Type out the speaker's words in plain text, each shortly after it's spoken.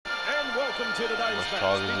Welcome to today's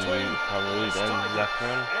match between Cameroon and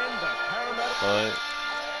Zacharian. Right.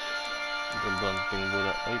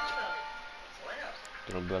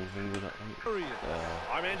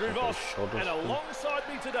 I'm Andrew Voss, and alongside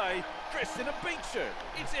me today, dressed in a beach shirt,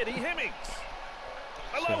 it's Eddie Hemmings.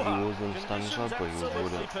 Aloha. He wasn't standing side, but he was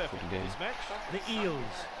holding for the game. The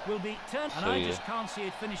EELS will be turned, and I just can't see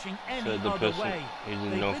it finishing any the other person way. he's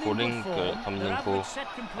in footing comes in for.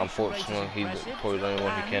 Unfortunately, he's probably the only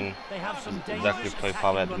one who can exactly play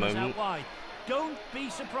power at the moment. Don't be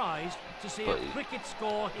surprised to see a cricket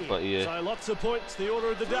score here. But yeah. So lots of points, the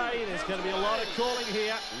order of the day, and there's going to be a lot of calling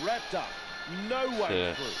here. Wrapped up, no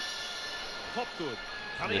way through. Hopgood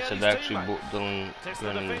coming out they actually done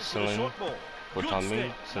the ceiling for time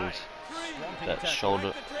being, since that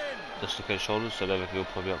shoulder, dislocated shoulder, so they he'll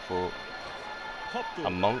probably up for a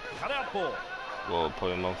month, well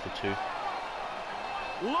probably a month or two.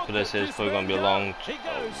 But they say it's probably going to be a long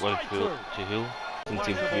way to heal. Since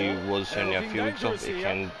if he was only a few weeks off, it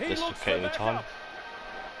can dislocate in time.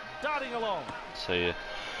 So yeah,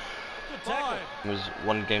 it was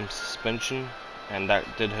 1 game suspension, and that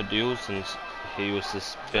did hurt the EELS since he was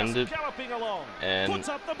suspended, and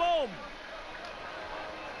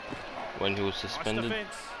when he was suspended,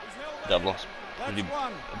 that lost a big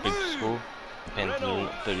score, Pendulum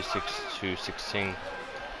 36-16.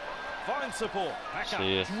 So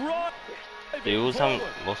yeah, the EELS haven't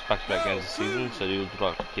lost back-to-back games this season, so the EELS would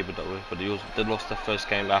like to keep it that way. But the EELS did lost their first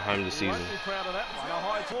game at home this season.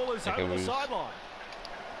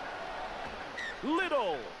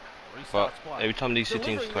 But every time these two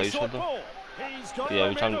teams play each other,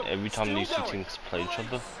 every time these two teams play each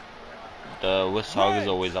other, the West Tigers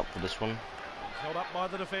are always up for this one. Held up by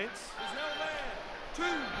the defence.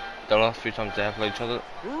 The last 3 times they have played each other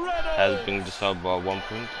has been decided by 1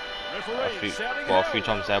 point. A few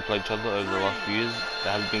times they have played each other over the last few years,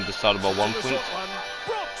 that has been decided by 1 point,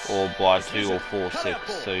 or by 2 or 4 or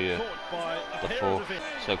 6. So yeah, the 4.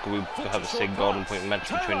 So could we have a 6 golden point match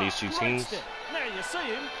between these two teams?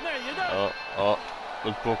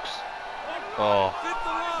 With Brooks. Oh,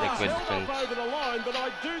 they're great defense.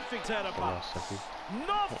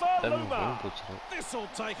 This'll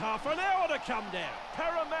take half an hour to come down.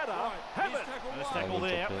 Parramatta have it. First tackle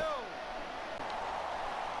there.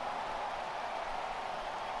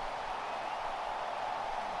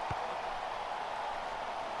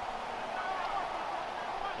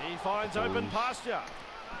 He finds open pasture.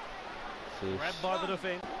 Grabbed by the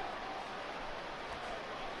defence.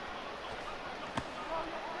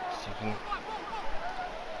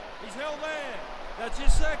 He's held there. That's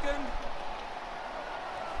his second.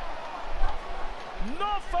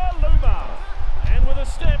 Nofaluma. And with a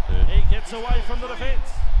step, he gets away from the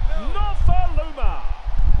defence. Nofaluma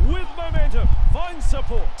with momentum. Finds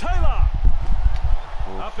support. Taylor.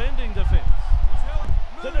 Upending defence.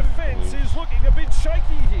 The defence is looking a bit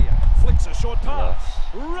shaky here. Flicks a short pass.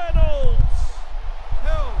 Reynolds.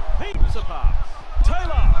 Heaps a pass.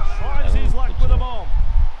 Taylor tries his luck with a bomb.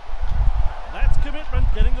 That's commitment,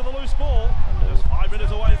 getting to the loose ball. Just 5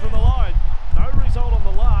 metres away from the line. No result on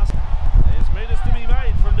the last. There's metres to be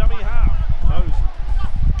made from dummy half. Moses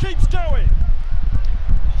keeps going.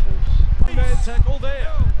 Man tackle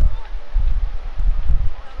there.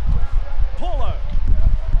 Paulo.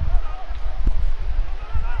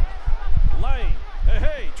 Lane.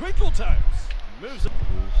 Hey, Twinkle Toes. Moves it.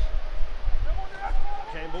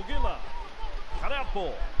 Campbell Giller. Cut out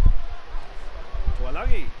ball.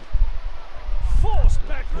 Tualangi. Forced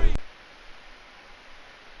back.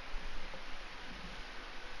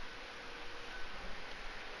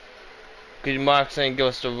 Could you mark saying give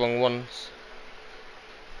us the wrong ones?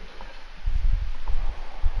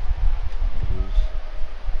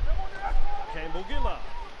 Campbell Giller.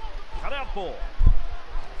 Cut out ball.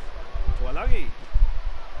 Tualangi.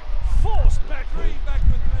 Forced back. Back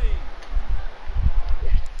with me.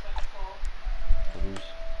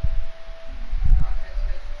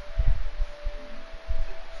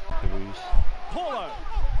 Paulo.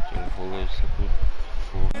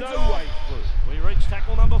 No way through. We reach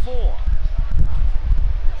tackle number 4.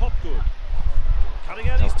 Hopgood. Cutting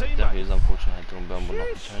out his teammate. That is unfortunate. I don't remember not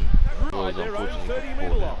return. It was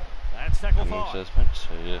unfortunate. That's tackle 5.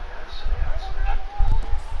 So yeah.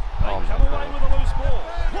 Oh my Come away with a loose ball.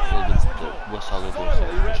 The West Tigers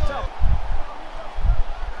Wrapped up.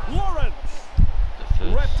 Lawrence.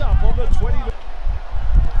 Wrapped up on the 20.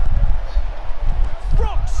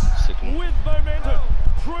 Brooks with momentum,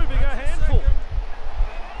 proving a handful.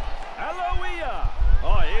 Aloia.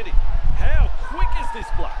 Oh, Eddie, how quick is this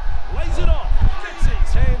bloke? Lays it off. Gets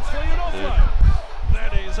his hands free and offload.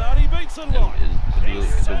 That is Artie Beatson like.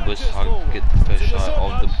 The West Tigers get the first shot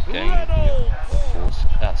of the game.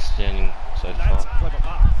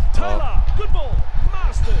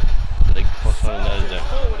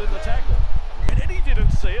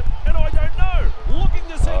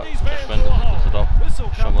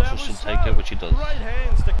 should take it, which he does. Great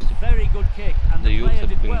hands to It's a very good kick, and the player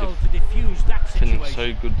did well to diffuse that Feeling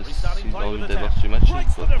situation. so good this season, only their last 2 Breaks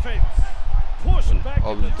matches, the but defence. Pushed back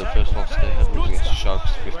obviously in the tackle. first loss they had was against the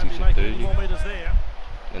Sharks, Won't be making any 50-30. more meters there.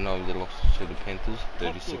 And now they lost to the Panthers,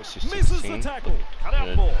 Misses the 36-16. tackle. Cut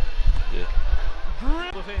out ball. Yeah,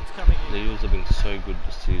 Great defence coming in. the Eels have been so good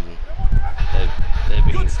this season. They've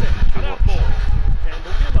been Good step. to Cut out ball. watch.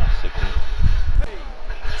 Campbell Giller. Second, Hey,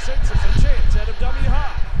 senses a chance out of dummy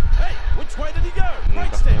half. Hey, which way did he go?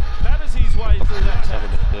 Great step. Batters his way through that start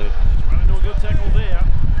of the tackle. third. He's run into a good tackle there.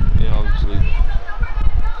 Yeah, obviously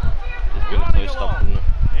it's been a close stop in the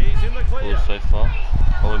He's in the clear. ball so far.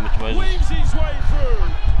 Oh, Mitch Moses. Weaves his way through.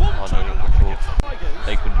 Boom I don't tackle know before Tigers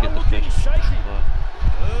they could get are the looking first shaky. try.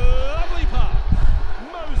 Lovely pass.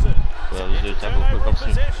 Moses. Well, there's a tackle for Gobson.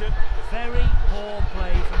 Possession. Very poor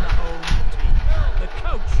play from the home team. The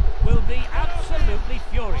coach will be absolutely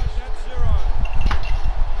furious. That's 0.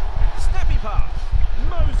 Snappy pass.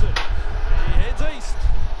 Moses. He heads east.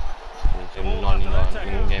 It's in 99,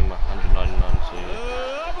 in game 199, so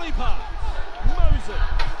yeah. Lovely pass. Moses.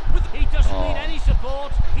 With He doesn't need any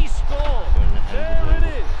support. He scored. there it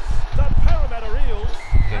is. The Parramatta Eels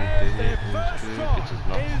and their first try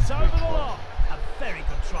is over the line. A very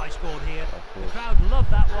good try scored here. The crowd love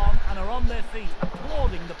that one and are on their feet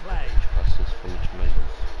applauding the play. Passes for Mitch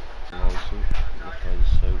Moses. Also, the play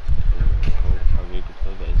is so a really good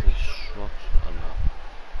play, but is this shot or not?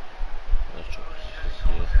 No shot, it's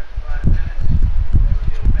here.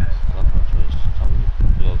 I like my first time,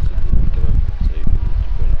 but also didn't give up, so you can to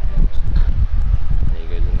go in next. There he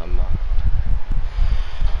goes in that mark.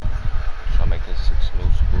 So I make a 6-0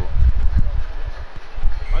 score.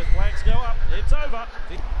 Both flags go up. It's over.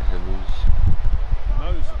 They lose.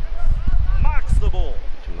 Moses marks the ball.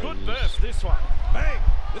 Good Moses. burst this one. Bang!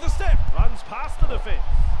 With a step. Runs past the defence.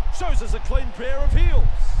 Shows us a clean pair of heels.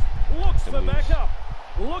 Looks for Moses. backup.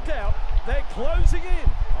 Look out. They're closing in.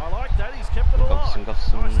 I like that. He's kept it alive. Gobson.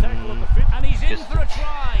 Nice tackle at the fit. And he's in Yes. for a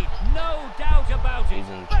try. No doubt about it. He's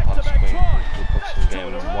in Back-to-back pass try. game. The Gobson Two game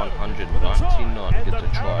in a row. 199 And gets the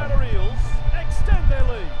a try. Parramatta Eels extend their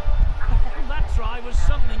lead. That try was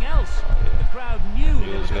something else. Oh, yeah. The crowd knew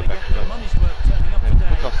they Eels were go going to back get to their back. money's worth turning up Yeah, today.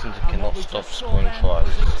 the Gobson And cannot what we stop just saw scoring then tries.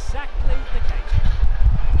 was exactly the case.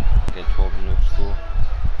 Get 12-0 score.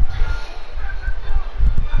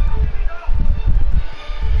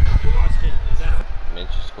 Nice kick.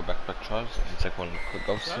 Manchester go back tries. And second one for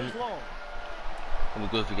Gobson. Goes long. And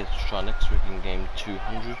we'll go if he gets a try next week in game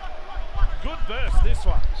 200. Good burst this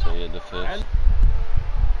one. So yeah, the first.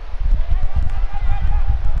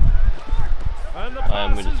 And the I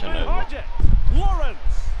am pass with has the been turnover. hijacked.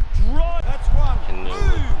 Lawrence drive. That's 1.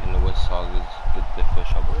 Can the West Tigers get their first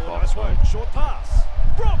shot Oh, before nice half-time? work. Short pass.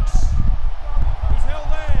 Brooks. He's held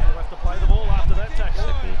there. He'll have to play the ball after that tackle.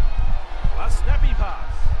 Second. A snappy pass.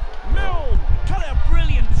 Milne. Cut out.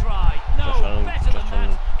 Brilliant try. No, Josh Allen- better than Josh that.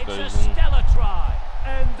 Allen It's goes a in. stellar try.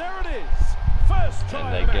 And there it is. First try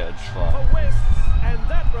And they of the get a match try. for Wests. And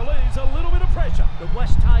that relieves a little bit of pressure. The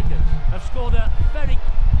West Tigers have scored a very...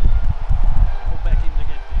 I'll back him to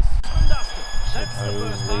get this. Done and dusted. That's the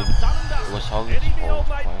Parramatta first lead. half. Done and dusted. The West Tigers Eddie the old hold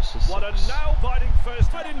mate. points to What a 6. nail-biting first.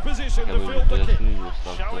 Right in position to Can we field the do kick. this news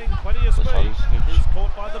stuff? Showing plenty of West speed. Tigers coach. He's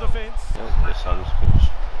caught by the defence. Yep, West Tigers coach.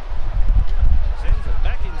 Sends it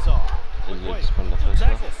back inside. Did Quick they spend the first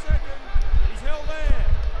tackle. half? Second. He's held there.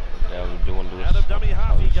 Yeah, we do want to do Out of dummy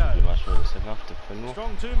half he Do goes. much for the second half to Fenwell.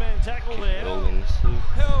 Strong two-man tackle Kick there. it all in the two.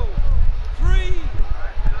 Held. 3.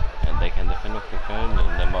 And they can defend off the phone and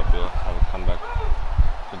they might be able to have a comeback.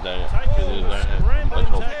 Because they don't have by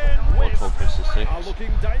 12 points to 6. Are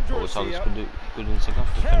looking But dangerous West Tigers here. could do good in the second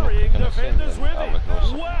half. Defend off the Carrying kind of thing. defenders with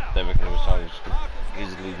him. Wow. They reckon the West Tigers could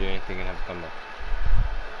easily do anything and have a comeback.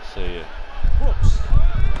 So yeah. Brooks.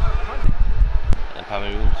 Hunting. And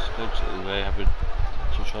Parramatta Eels coach is very happy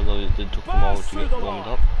to show that they took them all Bursts to through get the warmed line.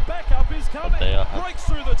 up. Back up is coming. they are happy. Breaks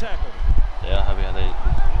through the tackle. They are happy how they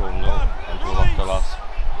throw them up until like the last,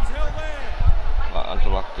 He's held there.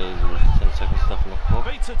 until like the 10 seconds left in the clock.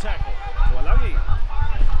 Beats a tackle. Tuolangi.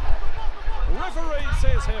 Referee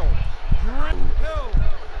says held. Held.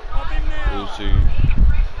 Up him now. Eels who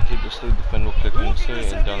keep the sleep defend will click on so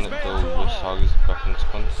and don't let the West Tigers back into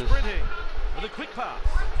contest. Sprinting with a quick pass.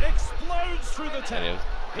 Explodes through the tackle.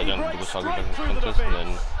 They don't let the West Tigers back into Through the contest and then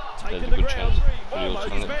defence. there's a Taken good the chance ground. for the Eels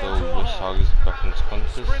to Almost let bound the to a West hold. Tigers back into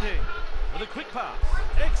contest. Sprinting with a quick pass.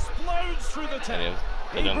 Explodes through the tackle.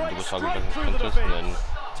 They don't let the Breaks West Tigers back straight into through the contest and then defence.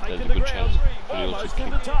 there's Taken a the good ground. chance for the Eels Almost to in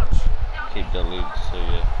the touch. keep their lead. So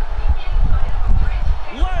yeah.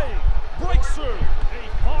 Lay breaks through. He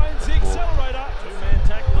finds the accelerator. Two-man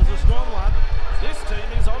tackle is a strong one. This team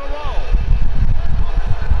is on a roll.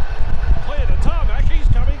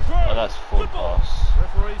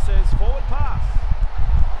 says forward pass.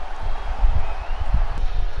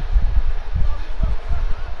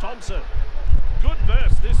 Thompson. Good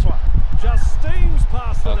burst this one. Just steams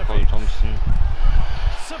past the defence. Thompson.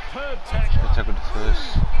 Superb tackle. Tackle the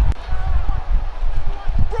first.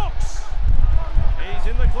 Brooks. He's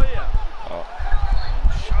in the clear. Oh.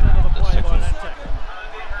 Shut out of the play by that tackle.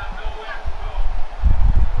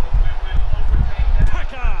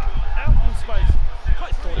 Packer out in space.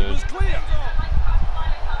 I thought he was clear.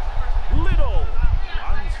 Little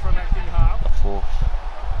runs from acting half. The fourth.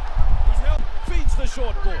 Feeds the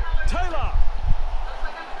short ball. Taylor.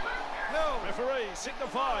 Referee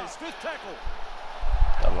signifies fifth tackle.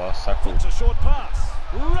 That last tackle. Puts a short pass.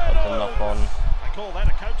 Red Up on. They call that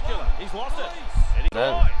a coach killer. He's lost it.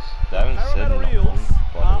 They haven't said nothing,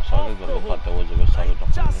 but it sounded looked like there was a solid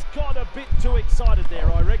knock. Just got a bit too excited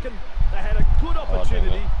there, I reckon. They had a good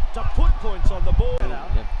opportunity to put points on the board.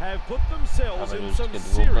 Have put themselves in some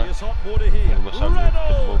serious hot water here.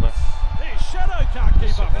 Reynolds. Their shadow can't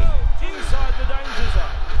keep up. Inside the danger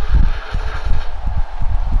zone.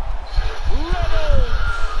 Reynolds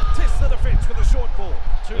tests the defence with a short ball.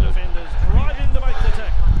 Two defenders drive in to make the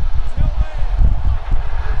tackle.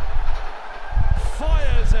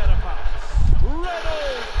 Fires out a pass.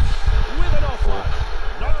 Reynolds with an offload.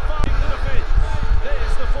 Not fighting the defence.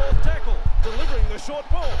 There's the fourth tackle. Delivering the short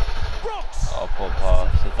ball. Brooks. Oh, poor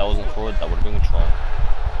pass. If that wasn't forward, that would have been a try.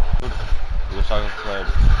 Good. It looks like a player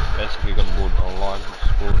basically got the ball online.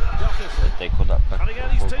 They called that back for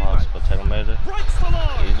a pass, but Taylor made it. Breaks the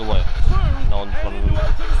line. Either way, no one's going to move.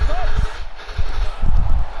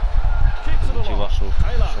 Kicks it along. Russell.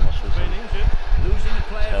 Taylor Russell's been injured. Losing a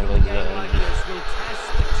player from a game like this will test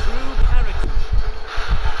the true character.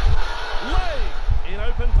 Lay in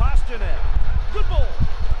open pasture now. Good ball.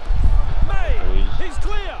 May. He's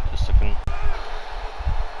clear. The second.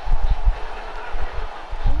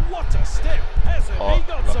 What a step. Hasn't he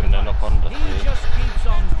got some pace? He just keeps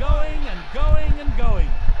on going and going and going.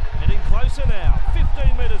 Getting closer now.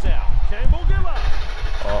 15 metres out. Campbell Giller.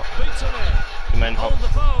 Beats him out. Jermaine Hop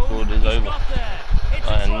scored is over.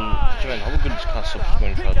 And Jermaine Hop good class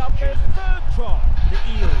subsequent tries. Their third try. The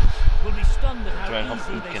EELS will be stunned at how Jermaine Hop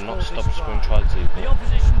easy they cannot scored stop this scoring try. tries. The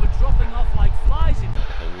opposition were dropping off like flies in.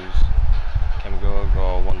 Can go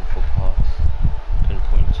a wonderful pass.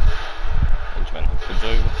 Pinpoint. And Jermaine Hop goes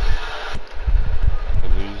over.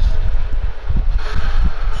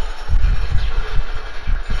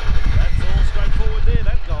 That's all straightforward there,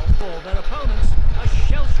 that goal. For their opponents are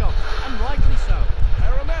shell-shocked, and rightly so.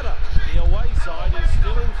 Parramatta, the away side is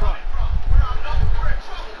still in front.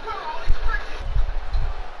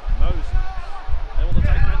 Moses, able to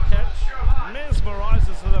take that catch.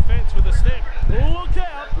 Mesmerises the defence with a step. Look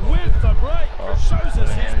out with the break. Shows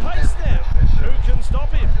us his pace now. Who can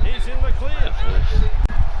stop him? He's in the clear.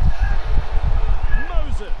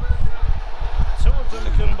 Moses. Two of them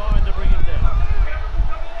combined to bring him down.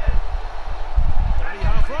 Dummy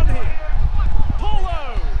half run here.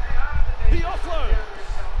 Polo. The offload.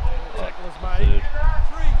 Tackle is made.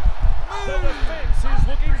 The defence is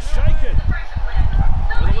looking shaken.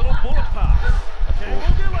 With a little bullet pass.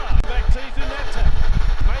 Campbell Giller. Back teeth in that tackle.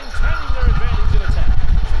 Maintaining their advantage in attack.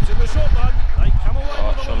 It's in the short run. They come away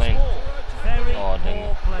with a loose ball. Very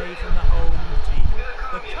poor play from the home team.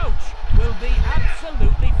 The coach will be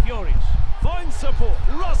absolutely furious. Finds support.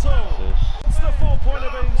 Russell. It's the 4-pointer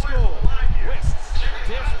being scored. Wests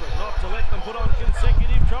desperate not to let them put on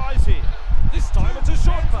consecutive tries here. This time it's a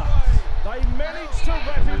short pass. They manage to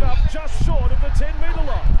wrap him up just short of the 10-metre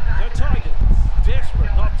line. The Tigers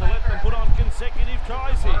desperate not to let them put on consecutive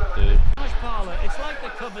tries here. Gosh, Parlour, it's like they're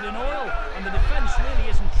covered in oil and the defence really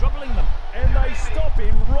isn't troubling them. And they stop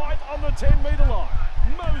him right on the 10-metre line.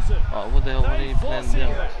 Moses. What the hell are you playing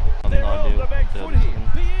there? They're on the back foot here.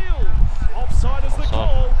 The EELS. Offside is the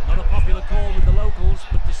call. Not a popular call with the locals,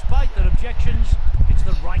 but despite their objections, it's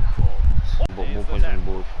the right call. But more points on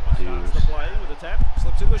board. Starts the play with a tap.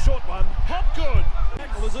 Slips in the short one. Hop good.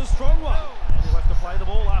 Tackle is a strong one. And he'll have to play the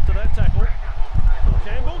ball after that tackle.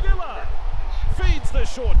 Campbell Giller feeds the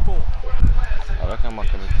short ball. I reckon I might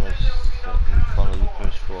come across in front of the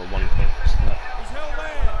finish for a 1 point snap. He's held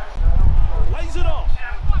there. Lays it off.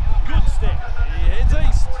 Good step. He heads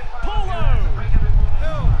east. Polo.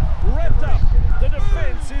 Wrapped up. The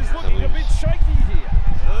defence is looking a bit shaky here.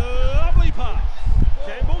 Lovely pass.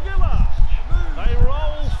 Campbell Giller. They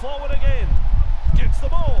roll forward again. Gets the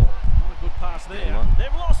ball. Not a good pass there.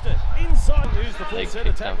 They've lost it. Inside. Use the full set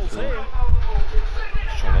of tackles here.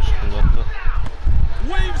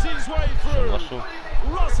 Weaves his way through.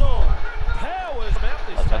 Russell. Powers about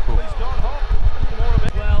this tackle. He's gone hot.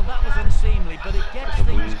 Well, that was unseemly, but it gets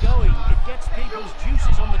things going. It gets gets people's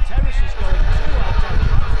juices on the terraces going too, I'll tell you.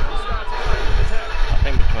 I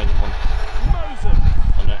think between one. Moses.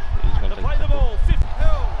 I know, he's going to Play the ball. 50.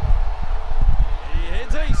 He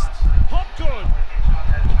heads east. Hopgood.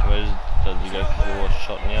 Which way does he go for a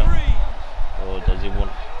shot now? Or does he want...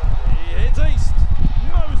 He heads east.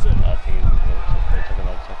 Moses. I think he's going to take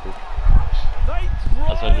another tackle. They I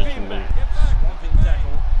thought drive just him back. Swamping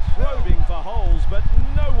tackle. Probing for holes, but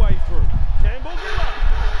no way through. Campbell Gillard.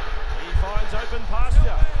 He finds open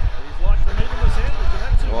pasture. He's like the meat in the sandwich, and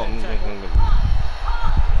that's a Well, big tackle.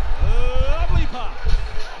 Lovely pass.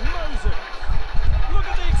 Moses. Look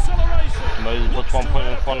at the acceleration. Moses puts 1 point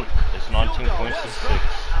in front. It's 19 points to 6.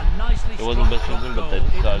 And nicely It wasn't best struck for them, but they goal.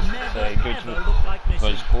 It decided never, to go to ever looked like the...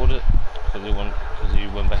 Moses missing. scored it because he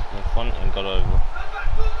went back in front and got over.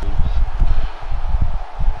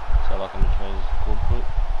 So like I'm just trying to score for it.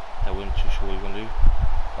 They weren't too sure what he was going to do.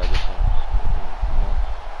 I just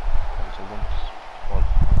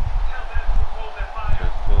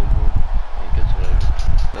gets it over.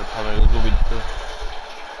 They're having a little bit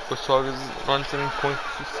the Tigers 19 points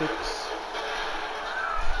to 6.